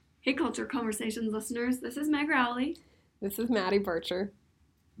Hey, Culture Conversations listeners, this is Meg Rowley. This is Maddie Bircher.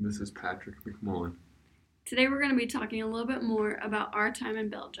 This is Patrick McMullen. Today we're going to be talking a little bit more about our time in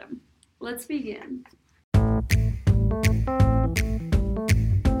Belgium. Let's begin.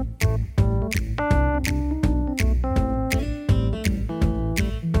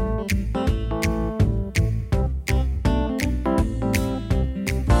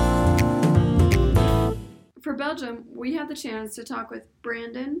 For Belgium, we had the chance to talk with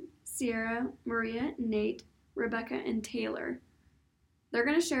Brandon, Sierra, Maria, Nate, Rebecca, and Taylor. They're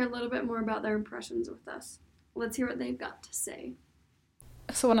going to share a little bit more about their impressions with us. Let's hear what they've got to say.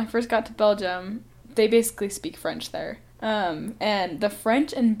 So when I first got to Belgium, they basically speak French there. And the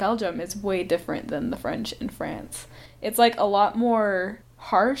French in Belgium is way different than the French in France. It's like a lot more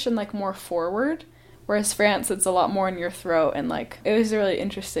harsh and like more forward. Whereas France, it's a lot more in your throat, and like, it was really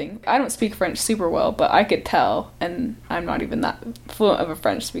interesting. I don't speak French super well, but I could tell, and I'm not even that fluent of a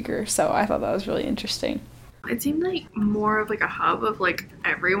French speaker, so I thought that was really interesting. It seemed like more of like a hub of like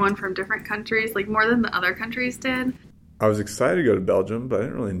everyone from different countries, like more than the other countries did. I was excited to go to Belgium, but I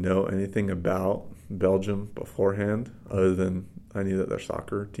didn't really know anything about Belgium beforehand, other than I knew that their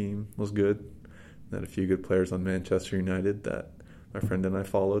soccer team was good. They had a few good players on Manchester United that my friend and I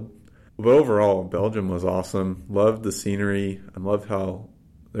followed. But overall, Belgium was awesome. Loved the scenery. I loved how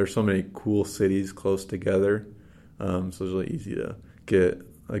there's so many cool cities close together. So it was really easy to get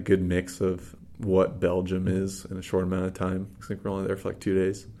a good mix of what Belgium is in a short amount of time. I think we're only there for like 2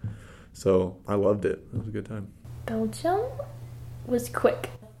 days. So I loved it. It was a good time. Belgium was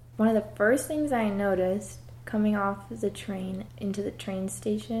quick. One of the first things I noticed coming off the train into the train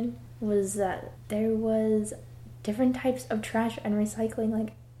station was that there was different types of trash and recycling,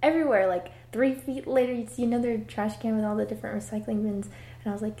 like everywhere. Like 3 feet later, you'd see another trash can with all the different recycling bins.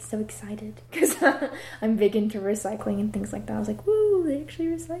 And I was like so excited because I'm big into recycling and things like that. I was like, woo, they actually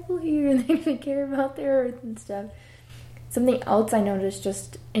recycle here and they actually care about the earth and stuff. Something else I noticed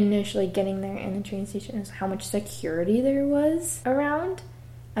just initially getting there in the train station is how much security there was around.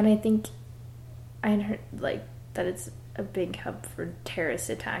 And I think I had heard like that it's a big hub for terrorist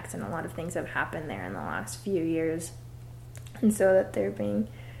attacks, and a lot of things have happened there in the last few years. And so that they're being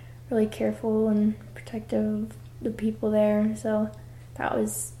really careful and protective of the people there. So that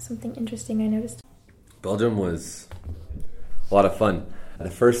was something interesting I noticed. Belgium was a lot of fun. The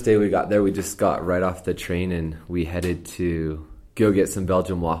first day we got there, we just got right off the train and we headed to go get some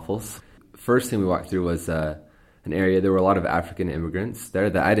Belgian waffles. First thing we walked through was an area. There were a lot of African immigrants there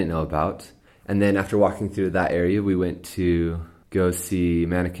that I didn't know about. And then after walking through that area, we went to go see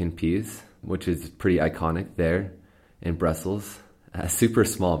Mannequin Peas, which is pretty iconic there in Brussels. Super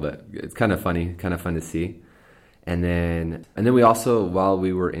small, but it's kind of funny, kind of fun to see. And then we also, while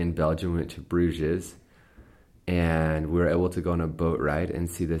we were in Belgium, we went to Bruges, and we were able to go on a boat ride and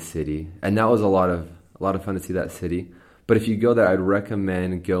see the city. And that was a lot of fun to see that city. But if you go there, I'd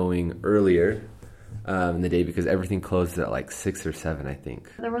recommend going earlier in the day because everything closes at like 6 or 7, I think.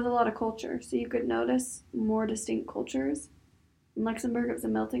 There was a lot of culture, so you could notice more distinct cultures. In Luxembourg, it was a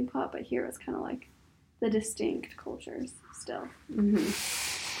melting pot, but here it's kind of like the distinct cultures still.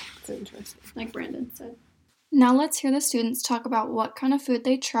 It's interesting. Like Brandon said. Now let's hear the students talk about what kind of food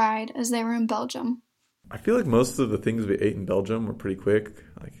they tried as they were in Belgium. I feel like most of the things we ate in Belgium were pretty quick.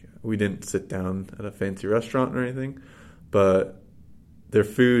 Like, we didn't sit down at a fancy restaurant or anything, but their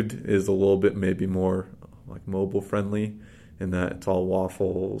food is a little bit maybe more like mobile friendly in that it's all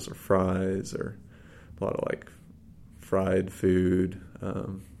waffles or fries or a lot of like fried food.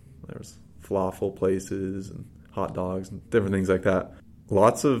 There's falafel places and hot dogs and different things like that.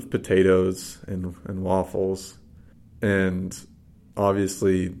 Lots of potatoes and waffles, and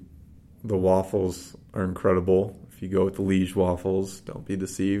obviously the waffles are incredible. If you go with the Liège waffles, don't be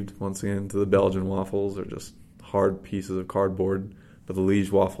deceived once again to the Belgian waffles. They're just hard pieces of cardboard, but the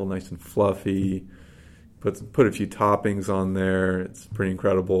Liège waffle, nice and fluffy. Put a few toppings on there. It's pretty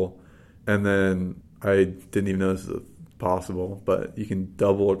incredible. And then I didn't even know this was possible, but you can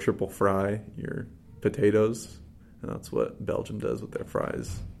double or triple fry your potatoes. And that's what Belgium does with their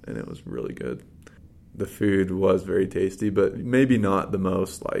fries. And it was really good. The food was very tasty, but maybe not the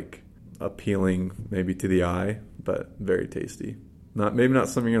most like appealing maybe to the eye, but very tasty. Maybe not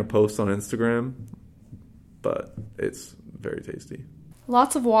something you're going to post on Instagram, but it's very tasty.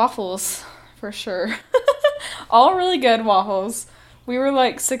 Lots of waffles, for sure. All really good waffles. We were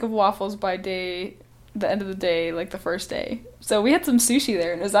like sick of waffles by the end of the day, like the first day. So we had some sushi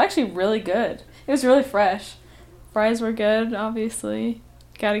there, and it was actually really good. It was really fresh. Fries were good, obviously.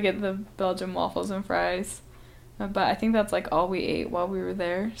 Gotta get the Belgian waffles and fries. But I think that's like all we ate while we were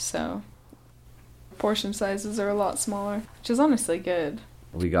there, so portion sizes are a lot smaller, which is honestly good.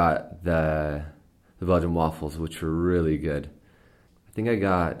 We got the Belgian waffles, which were really good. I think I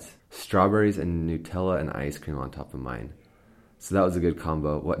got strawberries and Nutella and ice cream on top of mine. So that was a good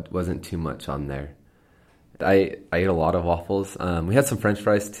combo. What wasn't too much on there. I ate a lot of waffles. We had some French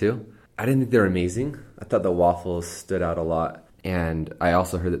fries too. I didn't think they were amazing. I thought the waffles stood out a lot. And I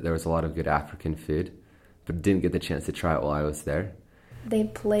also heard that there was a lot of good African food, but didn't get the chance to try it while I was there. They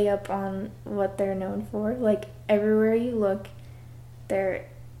play up on what they're known for. Like, everywhere you look, they're,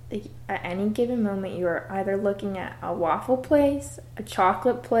 like, at any given moment, you are either looking at a waffle place, a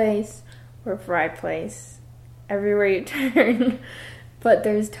chocolate place, or a fry place. Everywhere you turn. But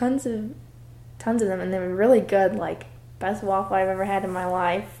there's tons of them, and they're really good. Like, best waffle I've ever had in my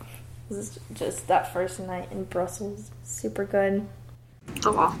life. This is just that first night in Brussels. Super good.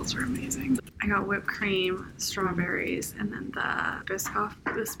 The waffles were amazing. I got whipped cream, strawberries, and then the Biscoff,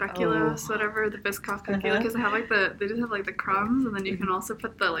 the speculoos, whatever, the Biscoff cookie, because they have like they just have like the crumbs, and then you can also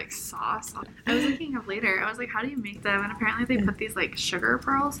put the like sauce on. I was looking up later, I was like, how do you make them? And apparently they put these like sugar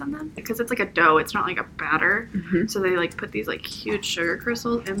pearls in them, because it's like a dough, it's not like a batter. So they like put these like huge sugar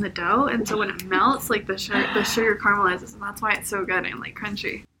crystals in the dough, and so when it melts, like the sugar caramelizes, and that's why it's so good and like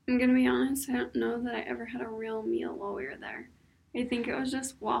crunchy. I'm gonna be honest, I don't know that I ever had a real meal while we were there. I think it was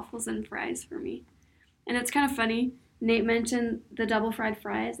just waffles and fries for me. And it's kind of funny, Nate mentioned the double fried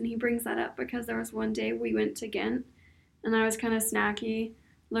fries, and he brings that up because there was one day we went to Ghent, and I was kind of snacky,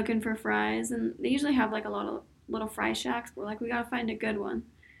 looking for fries, and they usually have like a lot of little fry shacks, but we're like, we gotta find a good one.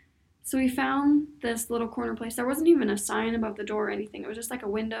 So we found this little corner place. There wasn't even a sign above the door or anything. It was just like a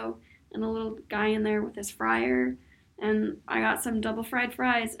window and a little guy in there with his fryer, and I got some double fried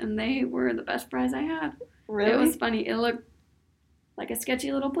fries, and they were the best fries I had. Really? It was funny. It looked like a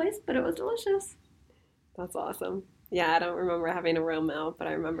sketchy little place, but it was delicious. That's awesome. Yeah, I don't remember having a real meal, but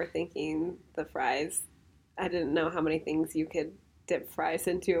I remember thinking the fries, I didn't know how many things you could dip fries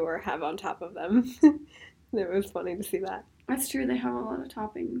into or have on top of them. It was funny to see that. That's true. They have a lot of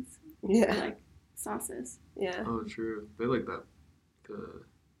toppings. Yeah. Like sauces. Yeah. Oh, true. They like that.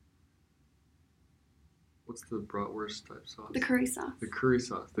 What's the bratwurst type sauce? The curry sauce. The curry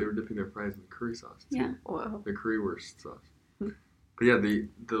sauce. They were dipping their fries in the curry sauce too. Yeah. Wow. The currywurst sauce. But yeah, the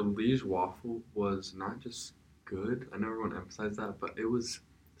Liège waffle was not just good. I know everyone emphasized that, but it was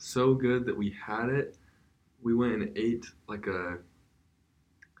so good that we had it. We went and ate like I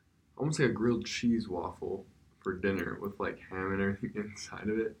want to say a grilled cheese waffle for dinner with like ham and everything inside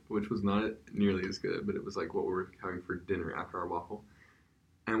of it, which was not nearly as good, but it was like what we were having for dinner after our waffle.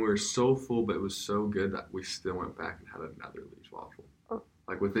 And we were so full, but it was so good that we still went back and had another Liège waffle. Oh.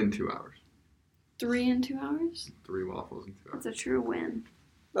 Like within 2 hours. 3 in 2 hours? 3 waffles in 2 hours. That's a true win.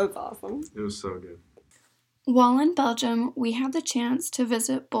 That's awesome. It was so good. While in Belgium, we had the chance to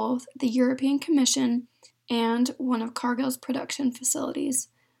visit both the European Commission and one of Cargill's production facilities.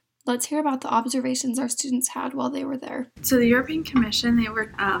 Let's hear about the observations our students had while they were there. So the European Commission, they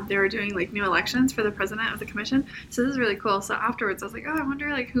were doing like new elections for the president of the commission. So this is really cool. So afterwards I was like, oh, I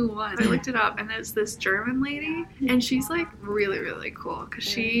wonder like who won. I looked it up, and it's this German lady, and she's like really, really cool because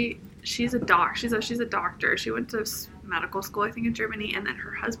she's a doctor. She went to medical school, I think, in Germany, and then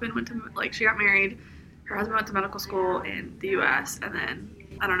her husband went to she got married. Her husband went to medical school in the U.S. and then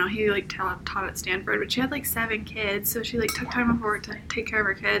I don't know, he like taught at Stanford, but she had like 7 kids, so she like took time off work to take care of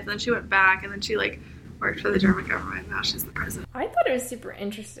her kids, and then she went back, and then she like worked for the German government, and now she's the president. I thought it was super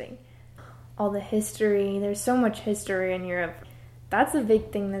interesting. All the history, there's so much history in Europe. That's a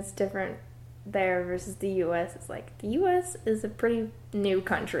big thing that's different there versus the U.S. It's like, the U.S. is a pretty new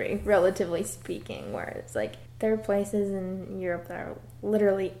country, relatively speaking, whereas like there are places in Europe that are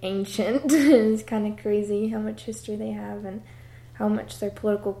literally ancient. It's kind of crazy how much history they have and how much their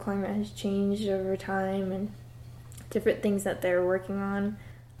political climate has changed over time and different things that they're working on.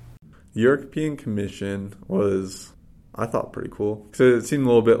 The European Commission was, I thought, pretty cool. So it seemed a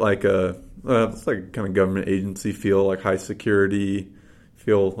little bit like it's like a kind of government agency feel, like high security,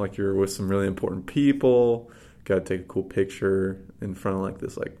 feel like you're with some really important people, got to take a cool picture in front of like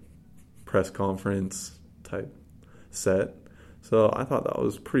this like press conference type set. So I thought that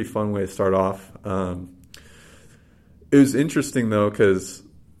was a pretty fun way to start off. It was interesting, though, because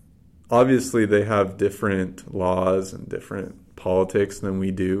obviously they have different laws and different politics than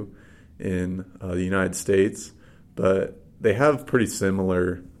we do in the United States, but they have pretty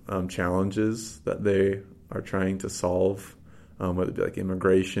similar challenges that they are trying to solve, whether it be like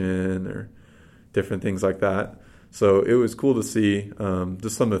immigration or different things like that. So it was cool to see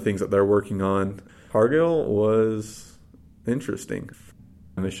just some of the things that they're working on. Cargill was interesting.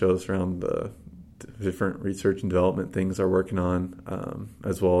 And they show us around the different research and development things they're working on,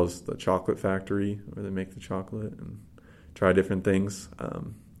 as well as the chocolate factory where they make the chocolate and try different things.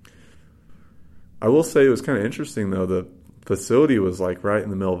 I will say it was kind of interesting though. The facility was like right in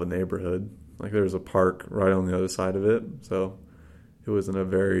the middle of a neighborhood. Like there was a park right on the other side of it, so it was in a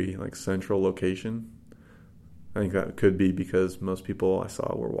very like central location. I think that could be because most people I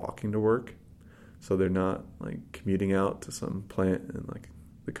saw were walking to work, so they're not like commuting out to some plant in like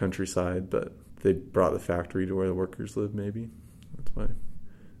the countryside, but they brought the factory to where the workers live. Maybe that's why it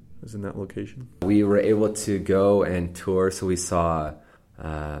was in that location. We were able to go and tour, so we saw.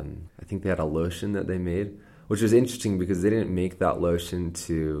 I think they had a lotion that they made, which was interesting because they didn't make that lotion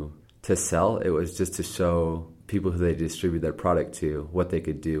to sell. It was just to show people who they distribute their product to what they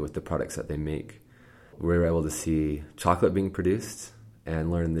could do with the products that they make. We were able to see chocolate being produced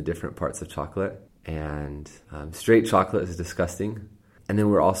and learn the different parts of chocolate. And straight chocolate is disgusting. And then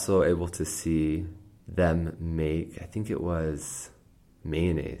we're also able to see them make, I think it was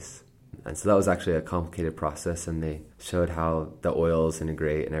mayonnaise. And so that was actually a complicated process, and they showed how the oils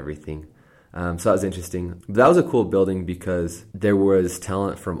integrate and everything. So that was interesting. But that was a cool building because there was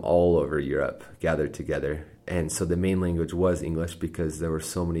talent from all over Europe gathered together. And so the main language was English because there were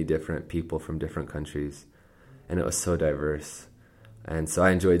so many different people from different countries, and it was so diverse. And so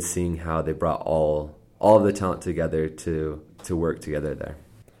I enjoyed seeing how they brought all of the talent together to work together there.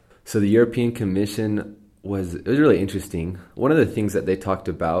 So the European Commission was really interesting. One of the things that they talked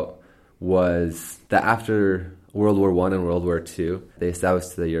about was that after World War I and World War II, they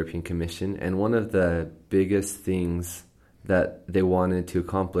established the European Commission, and one of the biggest things that they wanted to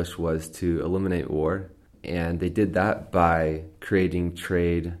accomplish was to eliminate war. And they did that by creating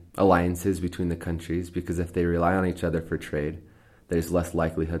trade alliances between the countries, because if they rely on each other for trade, there's less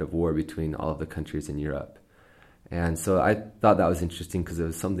likelihood of war between all of the countries in Europe. And so I thought that was interesting because it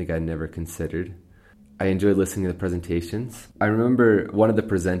was something I never considered. I enjoyed listening to the presentations. I remember one of the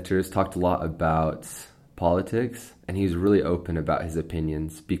presenters talked a lot about politics, and he was really open about his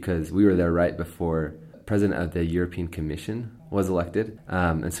opinions because we were there right before president of the European Commission was elected.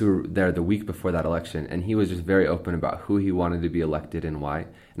 And so we were there the week before that election, and he was just very open about who he wanted to be elected and why.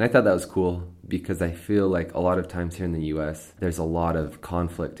 And I thought that was cool because I feel like a lot of times here in the U.S., there's a lot of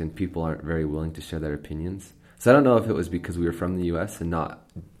conflict and people aren't very willing to share their opinions. So I don't know if it was because we were from the U.S. and not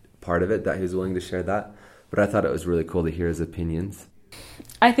part of it that he was willing to share that, but I thought it was really cool to hear his opinions.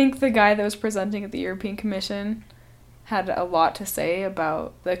 I think the guy that was presenting at the European Commission had a lot to say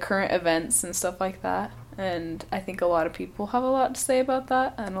about the current events and stuff like that. And I think a lot of people have a lot to say about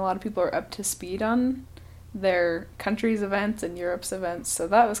that, and a lot of people are up to speed on their country's events and Europe's events. So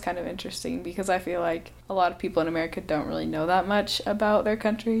that was kind of interesting because I feel like a lot of people in America don't really know that much about their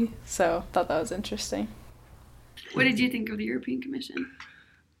country. So I thought that was interesting. What did you think of the European Commission?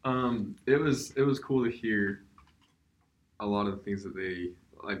 It was cool to hear a lot of the things that they,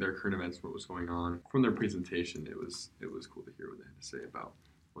 like their current events, what was going on. From their presentation, it was cool to hear what they had to say about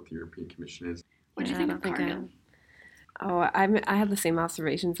what the European Commission is. What did you think of Cargill? I had the same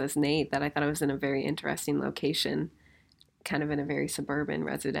observations as Nate, that I thought it was in a very interesting location, kind of in a very suburban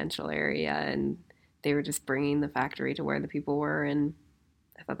residential area, and they were just bringing the factory to where the people were, and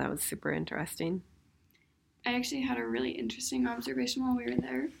I thought that was super interesting. I actually had a really interesting observation while we were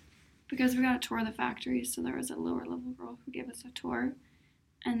there because we got a tour of the factory, so there was a lower level girl who gave us a tour,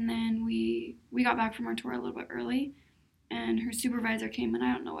 and then we got back from our tour a little bit early, and her supervisor came, and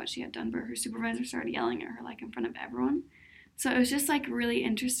I don't know what she had done, but her supervisor started yelling at her like in front of everyone. So it was just like really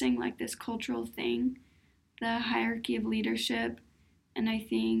interesting, like this cultural thing, the hierarchy of leadership, and I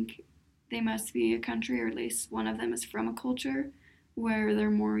think they must be a country, or at least one of them is from a culture where they're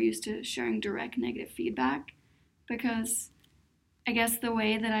more used to sharing direct negative feedback, because I guess the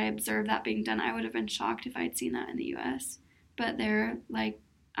way that I observed that being done, I would have been shocked if I'd seen that in the U.S. But they're like,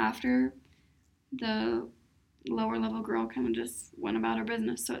 after the lower level girl kind of just went about her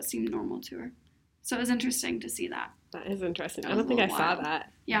business, so it seemed normal to her. So it was interesting to see that. That is interesting. I don't think I saw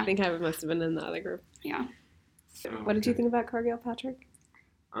that. Yeah. I think I must have been in the other group. Yeah. What did you think about Cargill, Patrick?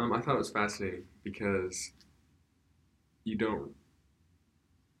 I thought it was fascinating because you don't,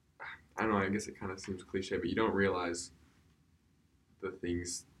 I don't know, I guess it kind of seems cliche, but you don't realize the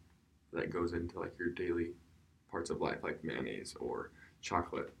things that goes into like your daily parts of life, like mayonnaise or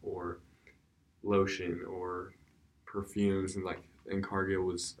chocolate or lotion or perfumes, and Cargill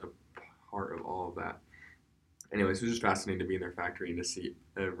was a part of all of that. Anyways, it was just fascinating to be in their factory and to see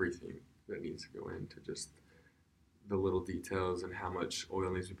everything that needs to go into just the little details and how much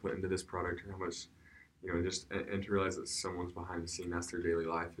oil needs to be put into this product and how much, and to realize that someone's behind the scene, that's their daily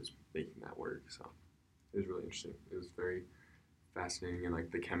life, is making that work. So it was really interesting. It was very fascinating, and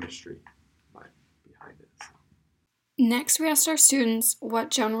like the chemistry behind it. So. Next, we asked our students what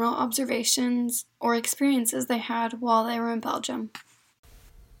general observations or experiences they had while they were in Belgium.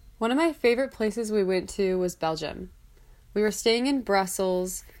 One of my favorite places we went to was Belgium. We were staying in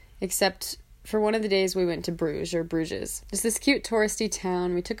Brussels, except for one of the days we went to Bruges. Just this cute touristy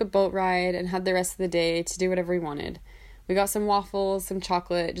town. We took a boat ride and had the rest of the day to do whatever we wanted. We got some waffles, some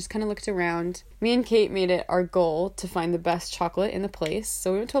chocolate, just kind of looked around. Me and Kate made it our goal to find the best chocolate in the place.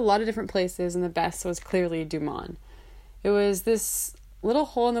 So we went to a lot of different places, and the best was clearly Dumont. It was this little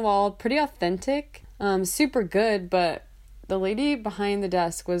hole in the wall, pretty authentic, super good, but the lady behind the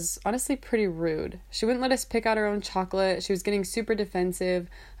desk was honestly pretty rude. She wouldn't let us pick out our own chocolate. She was getting super defensive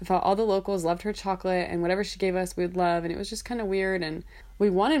of how all the locals loved her chocolate, and whatever she gave us, we'd love, and it was just kind of weird, and we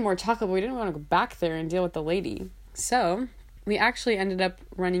wanted more chocolate, but we didn't want to go back there and deal with the lady. So we actually ended up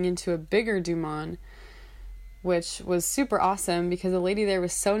running into a bigger Dumont, which was super awesome because the lady there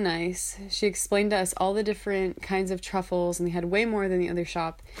was so nice. She explained to us all the different kinds of truffles, and they had way more than the other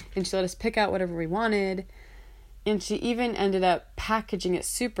shop, and she let us pick out whatever we wanted. And she even ended up packaging it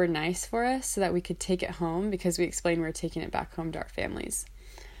super nice for us so that we could take it home because we explained we were taking it back home to our families.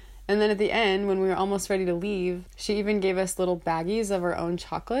 And then at the end, when we were almost ready to leave, she even gave us little baggies of our own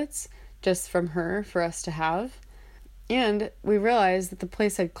chocolates just from her for us to have. And we realized that the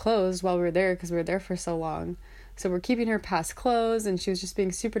place had closed while we were there because we were there for so long. So we're keeping her past close, and she was just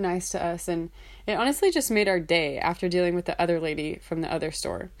being super nice to us. And it honestly just made our day after dealing with the other lady from the other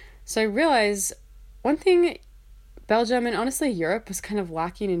store. So I realized one thing Belgium and honestly Europe was kind of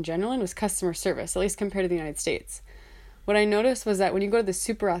lacking in general and was customer service, at least compared to the United States. What I noticed was that when you go to the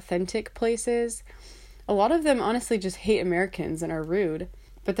super authentic places, a lot of them honestly just hate Americans and are rude.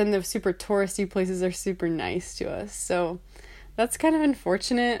 But then the super touristy places are super nice to us. So that's kind of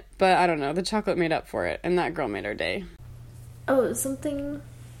unfortunate, but I don't know. The chocolate made up for it, and that girl made our day. Oh, something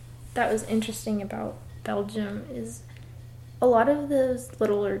that was interesting about Belgium is a lot of those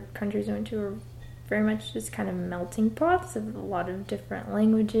littler countries we went to are very much just kind of melting pots of a lot of different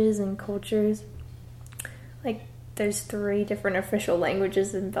languages and cultures. Like, there's 3 different official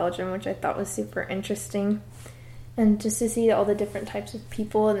languages in Belgium, which I thought was super interesting. And just to see all the different types of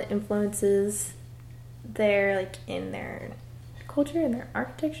people and the influences there, like, in their culture and their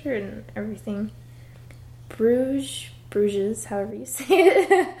architecture and everything. Bruges, however you say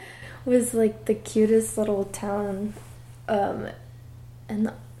it, was, like, the cutest little town. And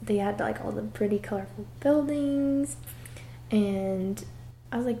they had, like, all the pretty colorful buildings. And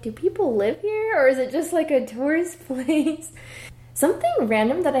I was like, do people live here? Or is it just, like, a tourist place? Something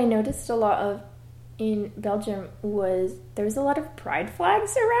random that I noticed a lot of in Belgium was there was a lot of pride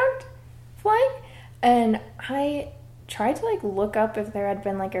flags around flying, and I tried to like look up if there had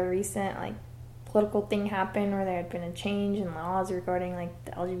been like a recent like political thing happen where there had been a change in laws regarding like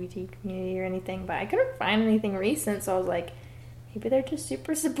the LGBT community or anything, but I couldn't find anything recent, so I was like, maybe they're just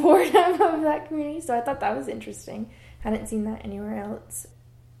super supportive of that community. So I thought that was interesting. I hadn't seen that anywhere else.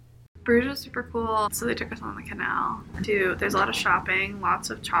 Bruges was super cool. So they took us on the canal. There's a lot of shopping,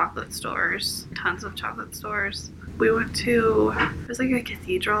 lots of chocolate stores, tons of chocolate stores. We went to, it was like a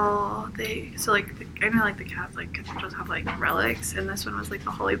cathedral. I know like the Catholic cathedrals have like relics, and this one was like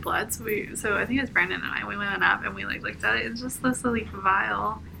the Holy Blood. So I think it was Brandon and I, we went up and we like looked at it. It's just this like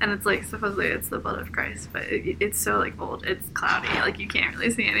vial, and it's like supposedly it's the blood of Christ, but it's so like old, it's cloudy, like you can't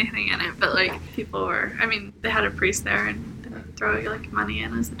really see anything in it. But like they had a priest there and throw like money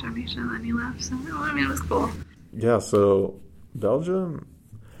in as a donation, and then he left. So it was cool. Yeah, so Belgium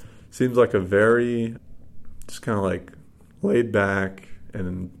seems like a very just kind of like laid back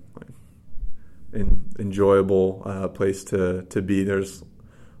and enjoyable place to be. There's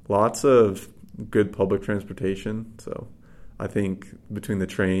lots of good public transportation, so I think between the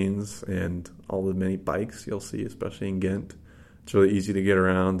trains and all the many bikes you'll see, especially in Ghent, it's really easy to get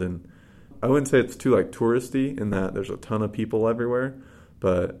around. And I wouldn't say it's too like touristy in that there's a ton of people everywhere,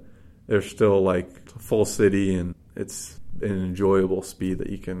 but there's still like a full city, and it's an enjoyable speed that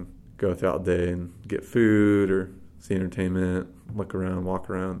you can go throughout the day and get food or see entertainment, look around,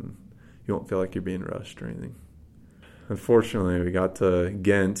 walk around, and you won't feel like you're being rushed or anything. Unfortunately, we got to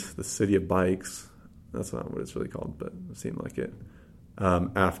Ghent, the city of bikes. That's not what it's really called, but it seemed like it.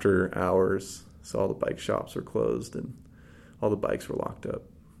 After hours, so all the bike shops were closed and all the bikes were locked up.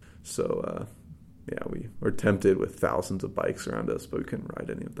 So, we were tempted with thousands of bikes around us, but we couldn't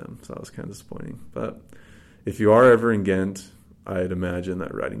ride any of them, so that was kind of disappointing. But if you are ever in Ghent, I'd imagine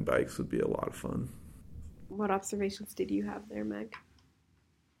that riding bikes would be a lot of fun. What observations did you have there, Meg?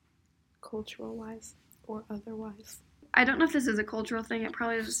 Cultural-wise or otherwise? I don't know if this is a cultural thing. It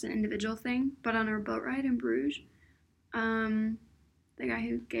probably is just an individual thing. But on our boat ride in Bruges, the guy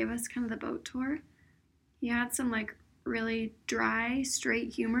who gave us kind of the boat tour, he had some like really dry,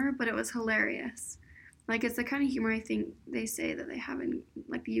 straight humor, but it was hilarious. Like, it's the kind of humor I think they say that they have in,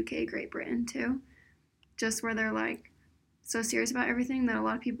 like, the UK, Great Britain, too. Just where they're, like, so serious about everything that a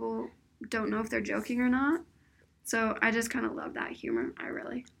lot of people don't know if they're joking or not. So I just kind of love that humor. I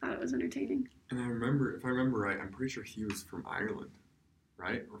really thought it was entertaining. And if I remember right, I'm pretty sure he was from Ireland,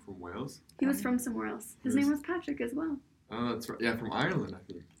 right? Or from Wales? He was from somewhere else. His name was Patrick as well. Oh, that's right. Yeah, from Ireland,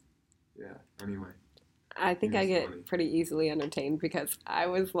 I think. Yeah, anyway. I think I get funny. pretty easily entertained because I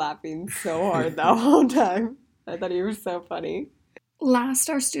was laughing so hard the whole time. I thought he was so funny. Last,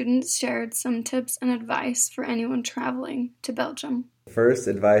 our students shared some tips and advice for anyone traveling to Belgium. First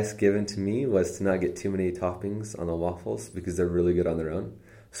advice given to me was to not get too many toppings on the waffles because they're really good on their own.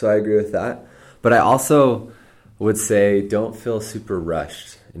 So I agree with that. But I also would say don't feel super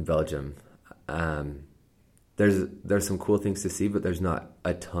rushed in Belgium. There's some cool things to see, but there's not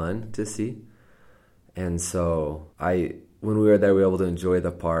a ton to see. And so when we were there, we were able to enjoy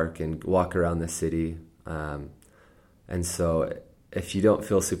the park and walk around the city. And so if you don't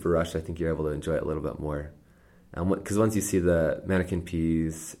feel super rushed, I think you're able to enjoy it a little bit more. Because once you see the mannequin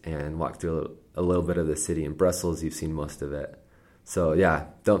peas and walk through a little bit of the city in Brussels, you've seen most of it. So yeah,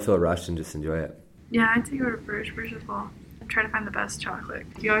 don't feel rushed and just enjoy it. Yeah, I'd say go to Bruges. Bruges as well. Try to find the best chocolate.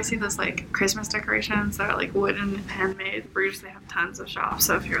 You always see those like Christmas decorations that are like wooden and handmade. Bruges, they have tons of shops.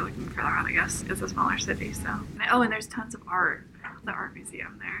 So if you're looking for that, I guess it's a smaller city. So and there's tons of art. The art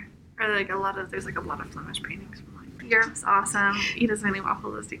museum there. Or there's like a lot of Flemish paintings from like Europe's awesome. Eat as many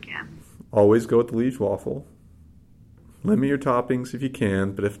waffles as you can. Always go with the Liege waffle. Limit your toppings if you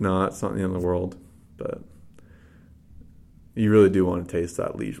can, but if not, it's not the end of the world. But you really do want to taste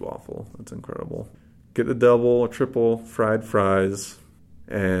that Liege waffle. It's incredible. Get the double or triple fried fries.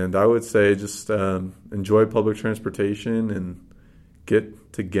 And I would say just enjoy public transportation and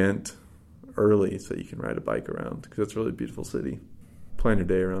get to Ghent early so you can ride a bike around because it's a really beautiful city. Plan your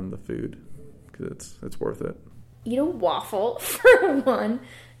day around the food because it's worth it. Eat a waffle for one.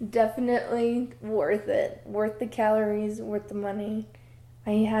 Definitely worth it. Worth the calories, worth the money.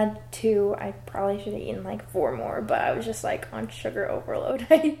 I had 2. I probably should have eaten like 4 more, but I was just like on sugar overload,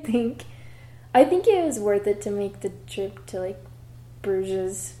 I think. I think it was worth it to make the trip to like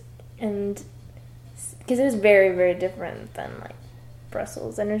Bruges, and because it was very, very different than like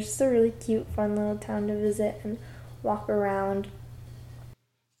Brussels, and it was just a really cute, fun little town to visit and walk around.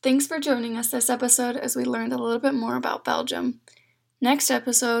 Thanks for joining us this episode as we learned a little bit more about Belgium. Next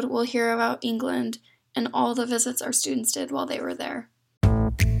episode, we'll hear about England and all the visits our students did while they were there.